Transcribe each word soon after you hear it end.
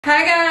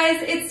Hi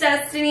guys, it's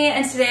Destiny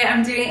and today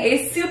I'm doing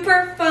a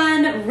super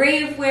fun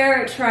Rave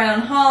wear try on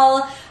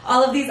haul.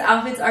 All of these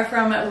outfits are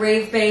from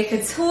Rave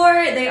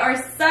Couture. They are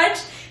such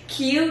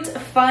cute,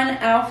 fun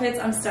outfits.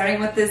 I'm starting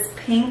with this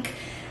pink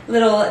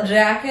little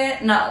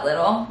jacket, not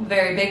little,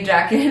 very big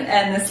jacket,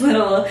 and this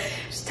little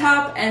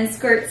top and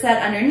skirt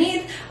set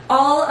underneath.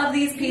 All of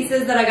these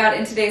pieces that I got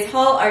in today's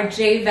haul are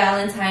J.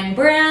 Valentine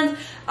brand.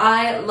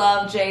 I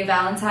love J.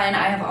 Valentine.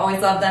 I have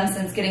always loved them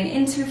since getting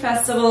into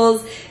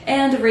festivals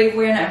and rave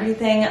wear and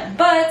everything.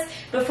 But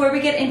before we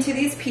get into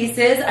these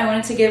pieces, I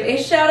wanted to give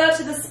a shout out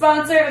to the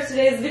sponsor of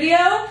today's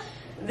video,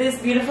 this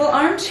beautiful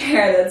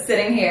armchair that's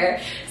sitting here.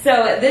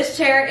 So this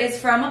chair is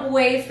from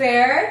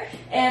Wayfair,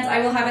 and I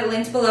will have it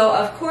linked below,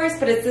 of course,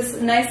 but it's this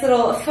nice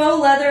little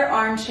faux leather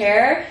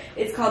armchair.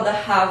 It's called the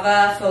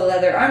Hava faux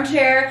leather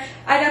armchair.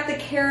 I got the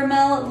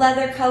caramel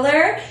leather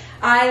color.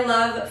 I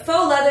love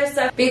faux leather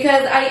stuff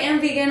because I am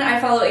vegan. I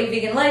follow a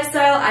vegan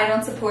lifestyle. I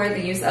don't support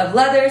the use of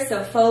leather,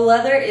 so faux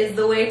leather is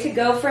the way to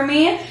go for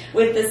me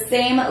with the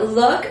same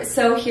look.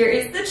 So here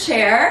is the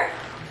chair.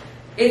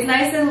 It's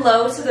nice and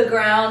low to the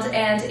ground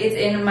and it's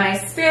in my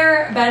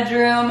spare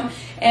bedroom,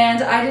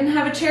 and I didn't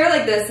have a chair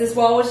like this. This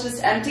wall was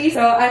just empty,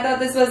 so I thought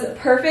this was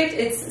perfect.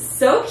 It's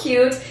so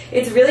cute.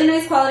 It's really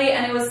nice quality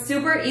and it was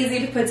super easy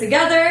to put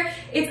together.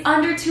 It's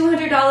under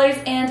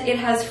 $200 and it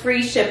has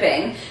free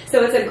shipping.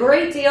 So it's a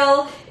great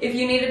deal. If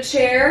you need a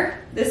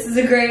chair, this is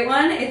a great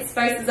one. It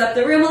spices up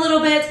the room a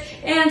little bit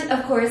and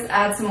of course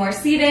adds some more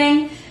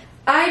seating.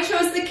 I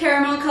chose the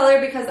caramel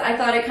color because I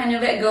thought it kind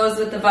of goes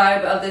with the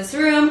vibe of this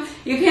room.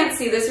 You can't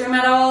see this room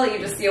at all, you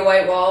just see a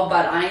white wall,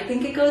 but I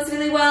think it goes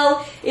really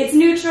well. It's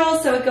neutral,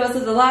 so it goes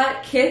with a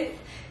lot. Kith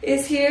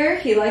is here,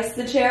 he likes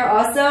the chair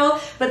also,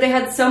 but they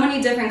had so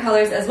many different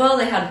colors as well.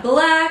 They had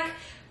black,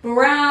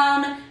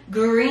 brown,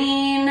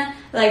 green,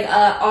 like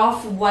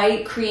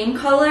off-white cream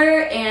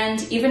color,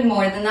 and even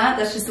more than that.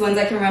 That's just the ones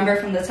I can remember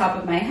from the top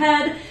of my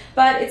head.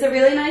 But it's a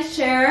really nice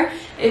chair.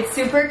 It's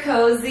super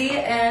cozy,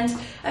 and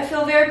I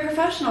feel very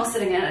professional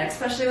sitting in it,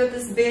 especially with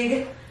this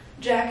big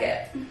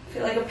jacket. I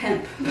feel like a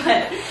pimp,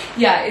 but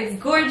yeah,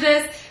 it's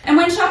gorgeous. And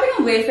when shopping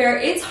on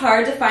Wayfair, it's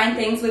hard to find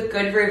things with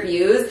good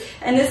reviews,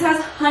 and this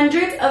has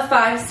hundreds of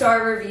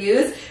 5-star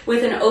reviews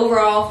with an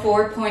overall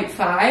 4.5,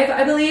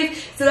 I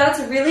believe. So that's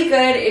really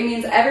good. It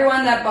means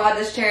everyone that bought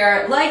this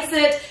chair likes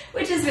it,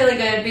 which is really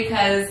good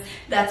because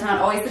that's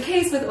not always the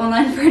case with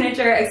online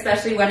furniture,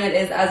 especially when it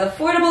is as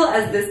affordable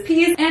as this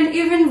piece. And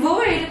even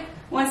Void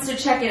wants to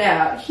check it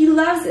out. He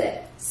loves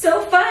it.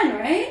 So fun,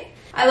 right?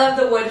 I love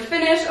the wood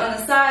finish on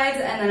the sides,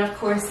 and then of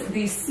course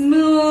the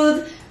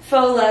smooth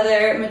faux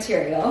leather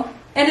material.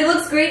 And it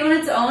looks great on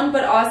its own,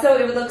 but also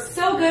it would look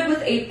so good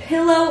with a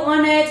pillow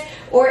on it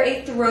or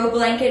a throw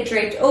blanket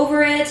draped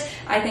over it.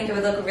 I think it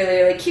would look really,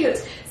 really cute.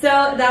 So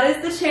that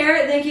is the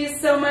chair. Thank you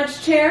so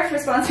much, Chair, for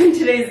sponsoring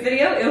today's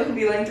video. It will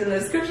be linked in the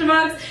description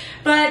box.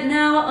 But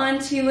now on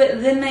to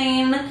the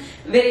main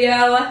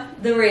video,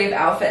 the Rave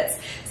outfits.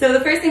 So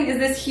the first thing is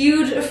this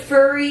huge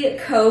furry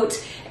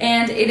coat,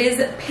 and it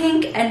is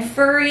pink and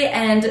furry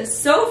and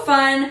so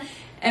fun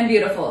and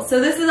beautiful. So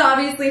this is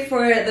obviously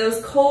for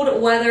those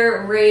cold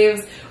weather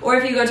raves, or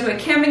if you go to a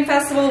camping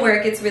festival where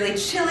it gets really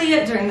chilly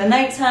during the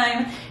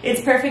nighttime.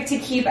 It's perfect to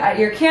keep at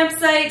your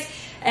campsite,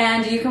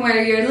 and you can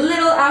wear your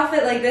little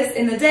outfit like this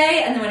in the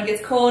day, and then when it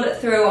gets cold,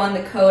 throw on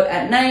the coat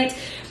at night.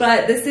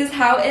 But this is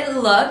how it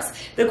looks.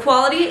 The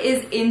quality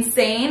is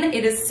insane.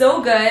 It is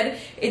so good.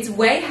 It's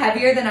way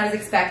heavier than I was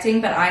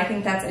expecting, but I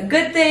think that's a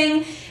good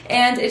thing.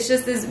 And it's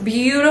just this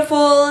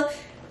beautiful,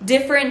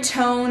 different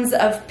tones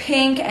of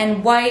pink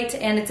and white,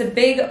 and it's a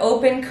big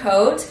open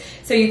coat,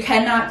 so you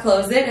cannot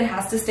close it. It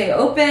has to stay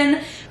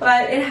open,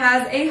 but it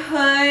has a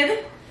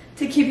hood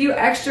to keep you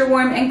extra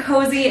warm and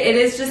cozy. It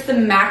is just the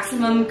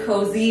maximum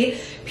cozy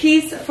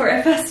piece for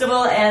a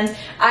festival, and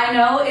I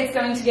know it's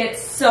going to get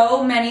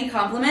so many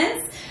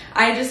compliments.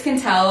 I just can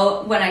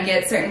tell when I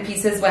get certain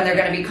pieces when they're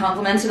going to be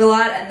complimented a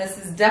lot, and this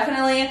is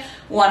definitely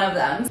one of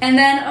them. And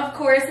then, of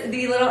course,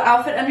 the little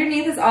outfit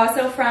underneath is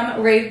also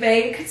from Rave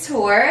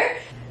Couture.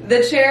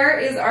 The chair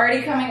is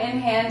already coming in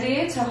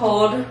handy to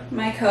hold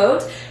my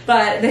coat,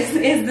 but this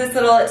is this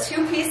little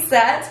two-piece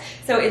set.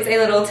 So it's a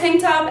little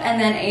tank top and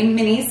then a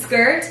mini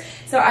skirt.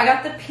 So I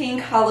got the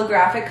pink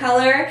holographic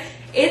color.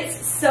 It's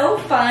so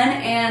fun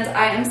and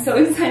I am so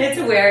excited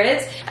to wear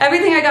it.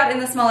 Everything I got in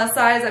the smallest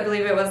size, I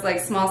believe it was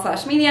like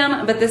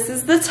small/medium, but this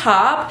is the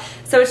top.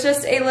 So it's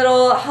just a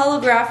little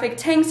holographic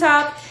tank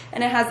top,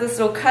 and it has this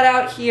little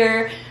cutout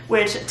here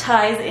which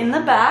ties in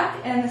the back,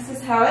 and this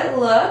is how it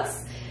looks.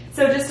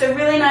 So just a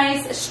really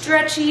nice,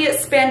 stretchy,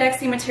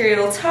 spandexy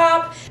material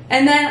top.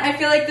 And then I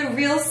feel like the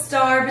real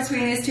star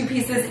between these two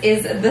pieces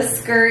is the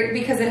skirt,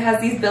 because it has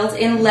these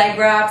built-in leg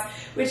wraps,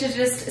 which is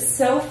just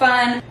so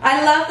fun.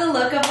 I love the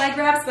look of leg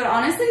wraps, but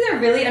honestly they're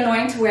really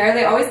annoying to wear.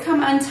 They always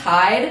come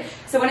untied.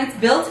 So when it's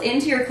built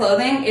into your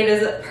clothing, it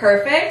is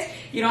perfect.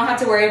 You don't have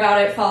to worry about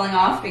it falling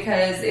off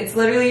because it's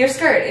literally your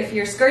skirt. If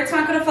your skirt's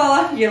not gonna fall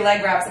off, your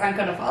leg wraps aren't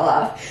gonna fall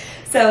off.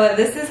 So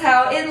this is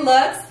how it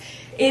looks.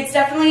 It's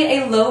definitely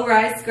a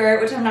low-rise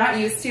skirt, which I'm not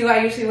used to. I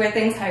usually wear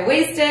things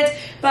high-waisted,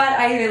 but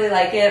I really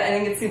like it. I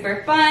think it's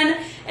super fun.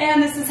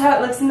 And this is how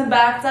it looks in the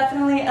back.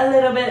 Definitely a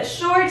little bit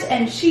short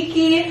and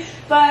cheeky,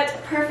 but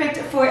perfect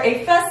for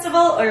a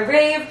festival or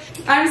rave.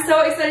 I'm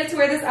so excited to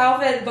wear this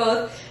outfit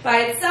both by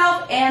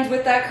itself and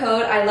with that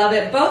coat. I love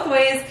it both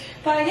ways.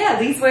 But yeah,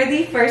 these were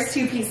the first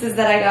two pieces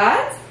that I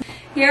got.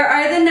 Here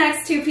are the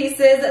next two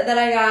pieces that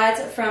I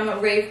got from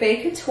Rave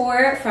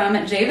Couture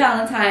from J.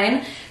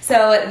 Valentine.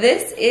 So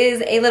this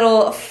is a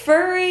little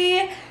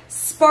furry,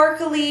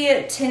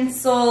 sparkly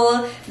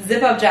tinsel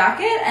zip-up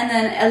jacket and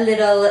then a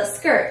little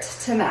skirt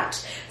to match.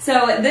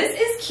 So this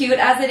is cute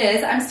as it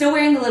is. I'm still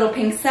wearing the little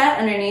pink set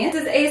underneath.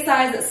 This is a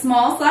size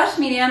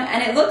small/medium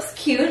and it looks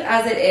cute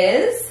as it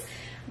is,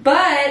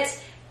 but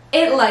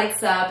it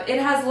lights up.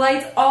 It has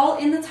lights all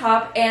in the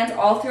top and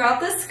all throughout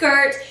the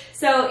skirt.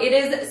 So it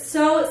is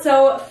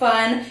so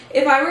fun.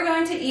 If I were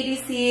going to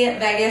EDC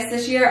Vegas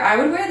this year, I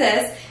would wear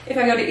this. If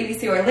I go to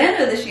EDC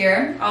Orlando this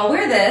year, I'll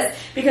wear this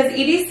because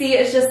EDC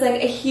is just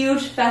like a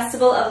huge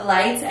festival of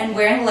lights and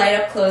wearing light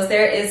up clothes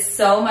there is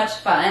so much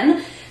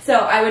fun. So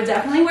I would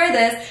definitely wear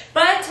this.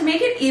 But to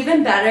make it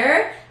even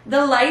better,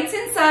 the lights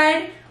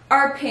inside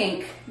are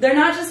pink. They're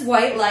not just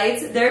white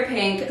lights, they're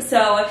pink.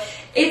 So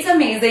it's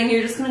amazing.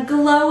 You're just gonna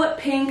glow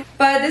pink.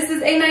 But this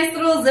is a nice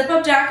little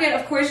zip-up jacket.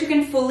 Of course, you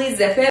can fully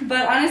zip it.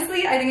 But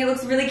honestly, I think it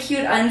looks really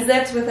cute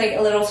unzipped with like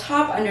a little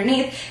top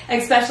underneath,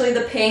 especially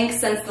the pink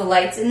since the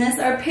lights in this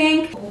are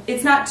pink.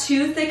 It's not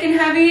too thick and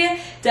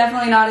heavy.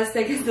 Definitely not as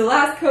thick as the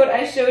last coat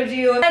I showed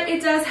you. But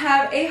it does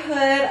have a hood.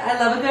 I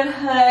love a good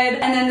hood.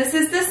 And then this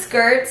is the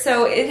skirt.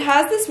 So it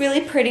has this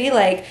really pretty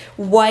like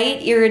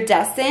white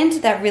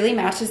iridescent that really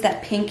matches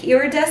that pink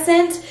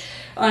iridescent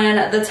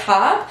on the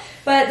top.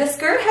 But the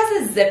skirt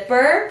has a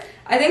zipper.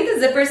 I think the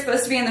zipper is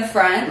supposed to be in the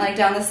front, like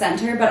down the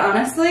center, but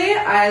honestly,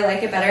 I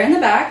like it better in the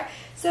back.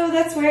 So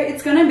that's where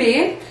it's gonna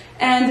be.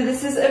 And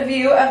this is a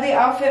view of the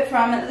outfit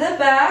from the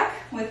back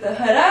with the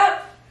hood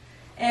up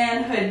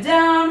and hood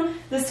down.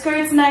 The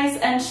skirt's nice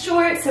and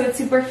short, so it's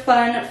super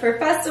fun for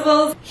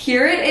festivals.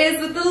 Here it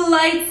is with the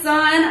lights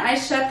on. I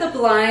shut the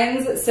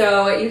blinds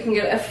so you can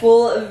get a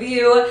full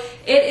view.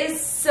 It is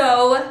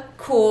so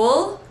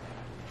cool.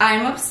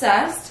 I'm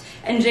obsessed.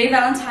 And J.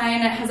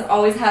 Valentine has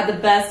always had the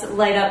best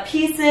light up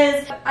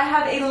pieces. I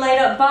have a light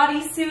up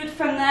bodysuit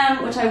from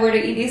them, which I wore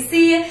to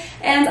EDC,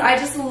 and I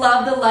just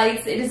love the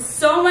lights. It is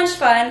so much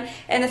fun,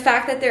 and the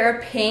fact that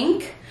they're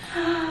pink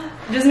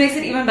just makes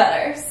it even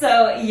better.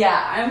 So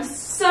yeah, I'm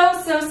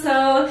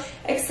so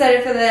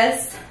excited for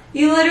this.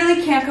 You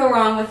literally can't go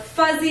wrong with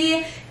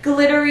fuzzy,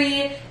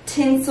 glittery,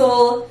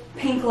 tinsel,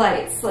 pink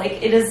lights. Like,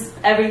 it is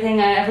everything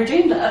I ever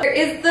dreamed of. Here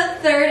is the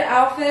third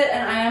outfit,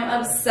 and I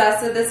am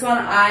obsessed with this one.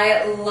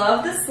 I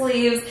love the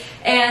sleeves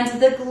and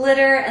the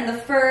glitter and the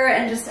fur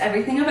and just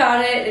everything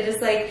about it. It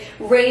is like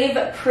rave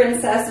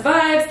princess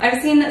vibes.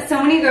 I've seen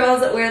so many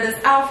girls that wear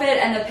this outfit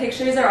and the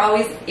pictures are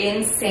always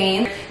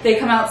insane. They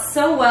come out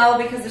so well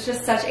because it's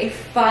just such a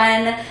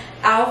fun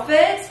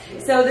outfit.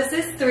 So this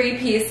is 3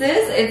 pieces.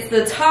 It's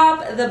the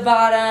top, the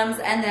bottoms,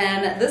 and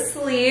then the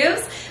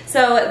sleeves.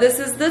 So this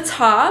is the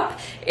top.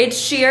 It's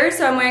sheer,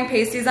 so I'm wearing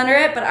pasties under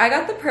it, but I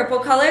got the purple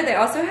color. They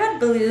also had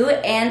blue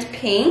and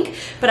pink,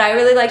 but I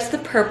really liked the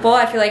purple.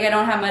 I feel like I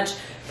don't have much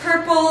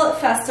purple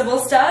festival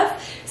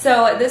stuff.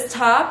 So this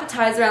top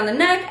ties around the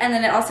neck, and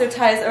then it also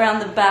ties around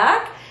the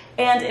back,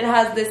 and it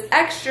has this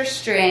extra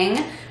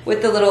string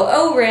with the little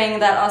O-ring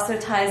that also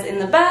ties in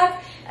the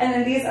back. And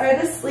then these are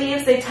the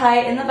sleeves. They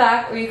tie in the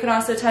back, or you can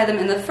also tie them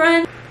in the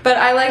front. But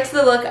I liked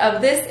the look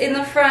of this in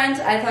the front.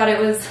 I thought it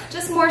was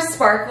just more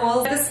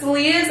sparkles. The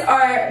sleeves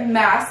are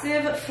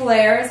massive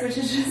flares, which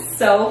is just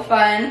so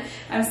fun.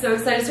 I'm so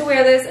excited to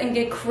wear this and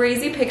get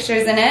crazy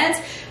pictures in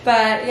it.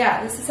 But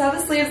yeah, this is how the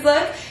sleeves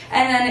look.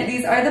 And then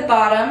these are the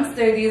bottoms.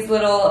 They're these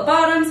little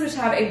bottoms which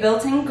have a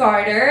built-in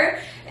garter.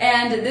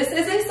 And this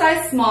is a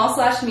size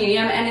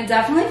small/medium, and it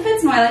definitely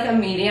fits more like a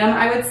medium,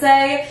 I would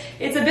say.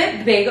 It's a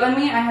bit big on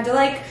me. I had to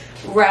like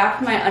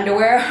wrap my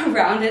underwear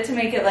around it to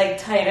make it like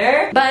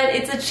tighter. But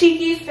it's a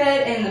cheeky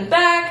fit in the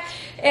back,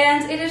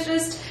 and it is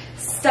just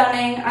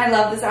stunning. I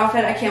love this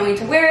outfit. I can't wait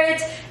to wear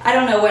it. I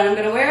don't know when I'm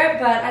gonna wear it,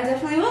 but I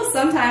definitely will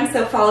sometime.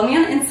 So follow me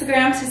on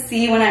Instagram to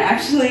see when I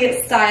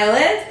actually style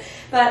it.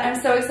 But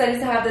I'm so excited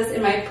to have this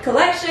in my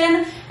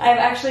collection. I've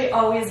actually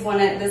always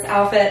wanted this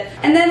outfit.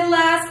 And then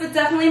last but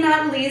definitely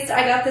not least,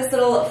 I got this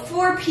little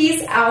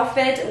 4-piece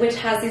outfit which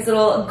has these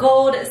little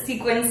gold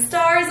sequin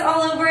stars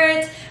all over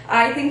it.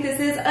 I think this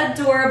is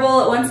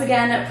adorable. Once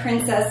again,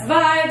 princess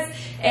vibes.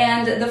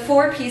 And the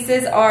 4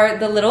 pieces are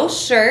the little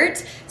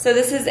shirt. So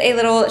this is a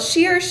little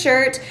sheer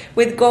shirt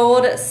with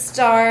gold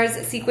stars,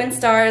 sequin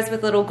stars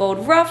with little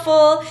gold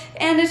ruffle.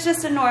 And it's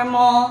just a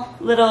normal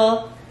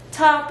little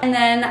top. And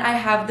then I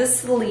have the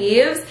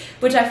sleeves,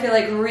 which I feel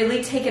like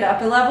really take it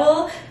up a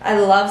level. I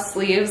love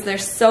sleeves. They're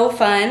so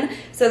fun.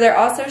 So So they're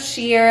also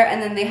sheer,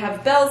 and then they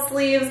have bell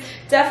sleeves.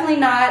 Definitely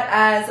not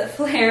as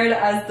flared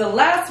as the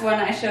last one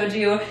I showed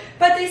you,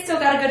 but they still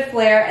got a good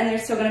flare, and they're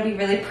still gonna be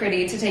really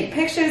pretty to take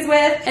pictures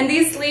with. And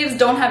these sleeves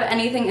don't have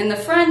anything in the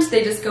front.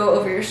 They just go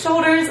over your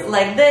shoulders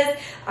like this.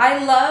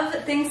 I love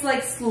things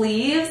like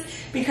sleeves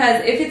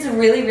because if it's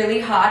really, really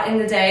hot in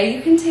the day,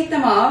 you can take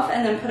them off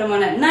and then put them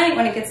on at night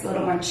when it gets a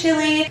little more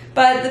chilly.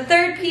 But the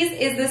third piece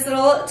is this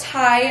little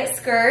tie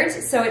skirt.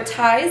 So it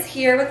ties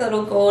here with a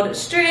little gold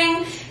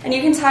string, and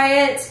you can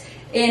tie it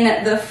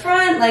in the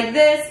front like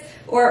this,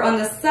 or on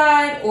the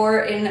side,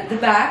 or in the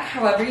back,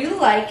 however you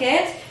like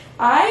it.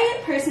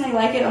 I personally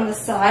like it on the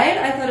side.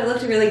 I thought it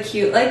looked really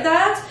cute like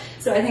that,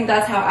 so I think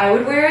that's how I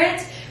would wear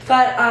it.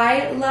 But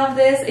I love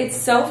this. It's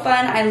so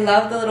fun. I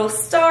love the little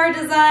star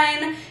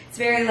design. It's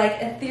very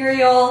like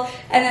ethereal.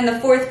 And then the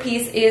fourth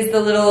piece is the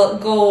little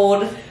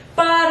gold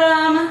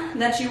bottom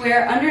that you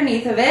wear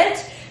underneath of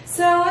it.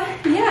 So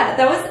yeah,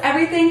 that was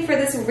everything for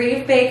this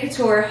Rave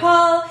Couture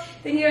haul.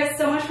 Thank you guys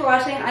so much for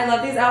watching. I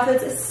love these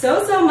outfits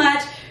so, so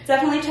much.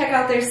 Definitely check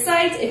out their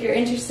site if you're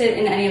interested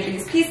in any of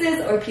these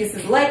pieces or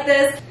pieces like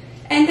this.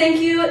 And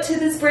thank you to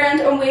this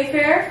brand on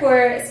Wayfair for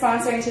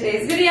sponsoring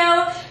today's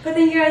video. But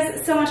thank you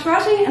guys so much for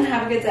watching, and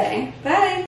have a good day. Bye!